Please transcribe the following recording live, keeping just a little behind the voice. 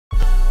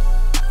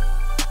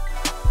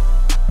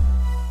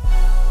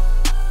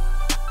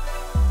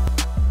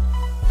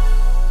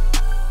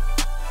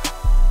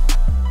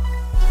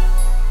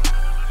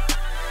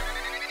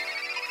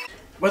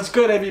What's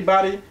good,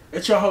 everybody?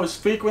 It's your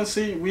host,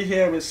 Frequency. We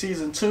here with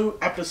Season 2,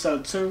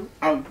 Episode 2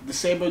 of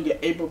Disabled Yet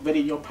Able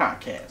Video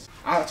Podcast.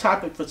 Our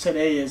topic for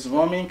today is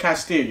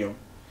Castillo.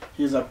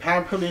 He's a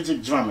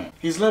paraplegic drummer.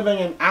 He's living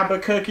in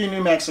Albuquerque,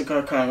 New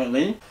Mexico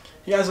currently.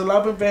 He has a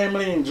loving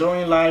family,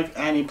 enjoying life,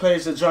 and he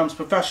plays the drums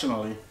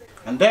professionally.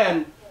 And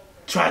then,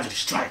 tragedy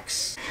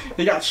strikes.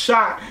 He got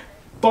shot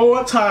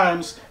 4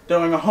 times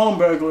during a home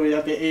burglary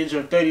at the age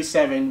of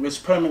 37,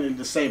 which permanently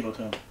disabled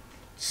him.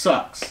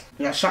 Sucks.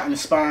 He got shot in the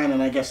spine,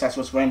 and I guess that's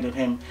what's rendered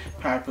him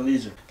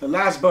paraplegic. The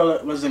last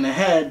bullet was in the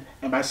head,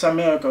 and by some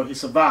miracle, he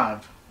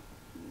survived.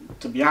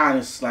 To be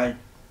honest,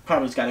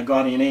 probably got a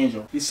guardian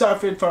angel. He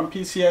suffered from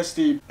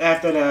PTSD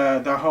after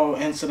the whole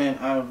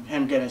incident of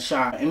him getting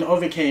shot, and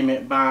overcame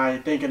it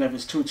by thinking of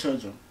his 2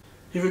 children.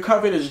 He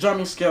recovered his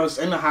drumming skills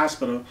in the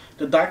hospital.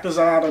 The doctors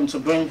allowed him to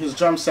bring his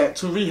drum set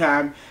to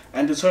rehab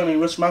and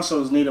determine which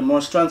muscles needed more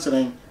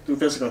strengthening through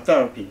physical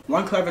therapy.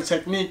 One clever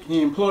technique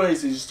he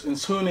employs is in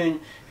tuning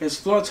his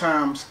floor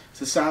toms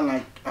to sound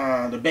like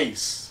the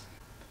bass.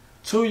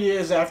 2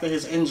 years after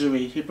his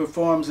injury, he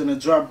performs in a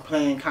drum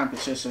playing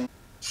competition.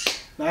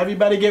 Now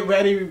everybody get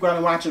ready, we're going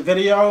to watch a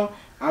video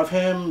of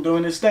him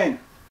doing his thing.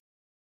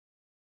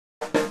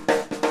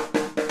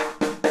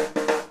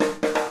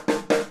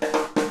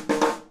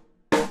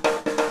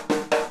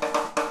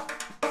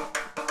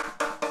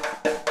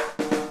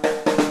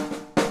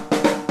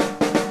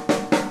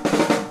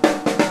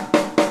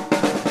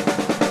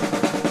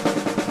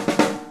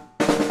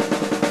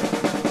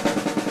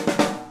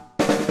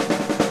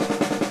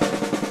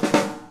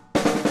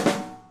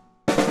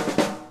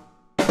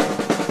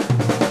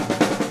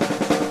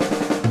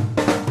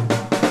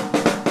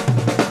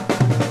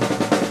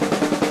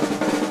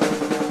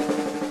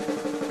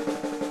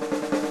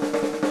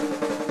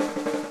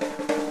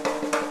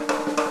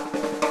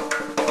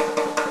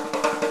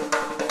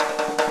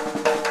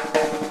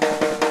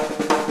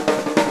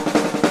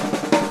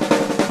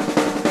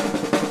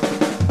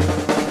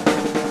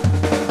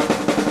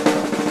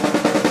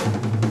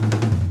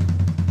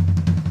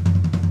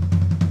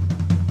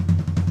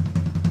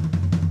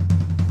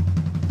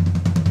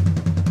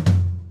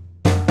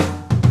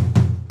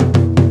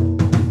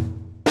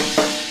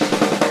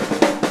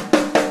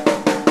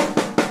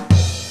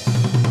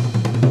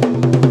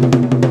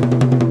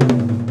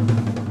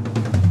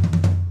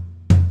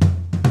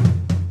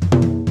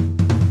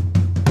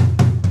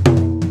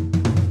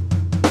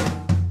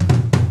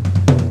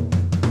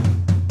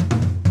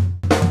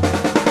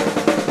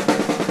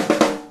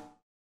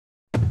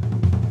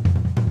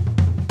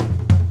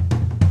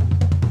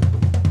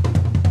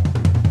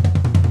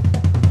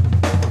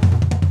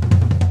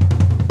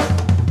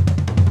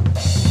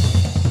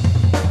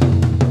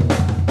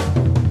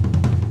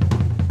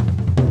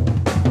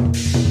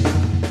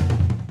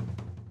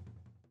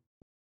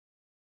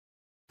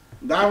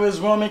 That was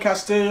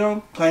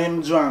Castillo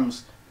playing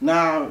drums.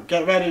 Now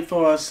get ready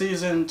for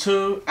Season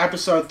 2,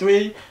 Episode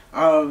 3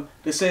 of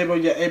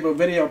Disabled Yet Able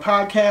Video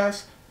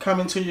Podcast,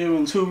 coming to you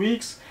in 2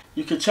 weeks.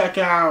 You can check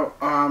out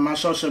my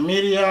social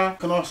media. You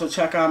can also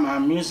check out my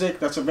music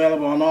that's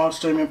available on all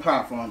streaming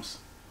platforms.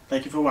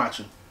 Thank you for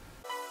watching.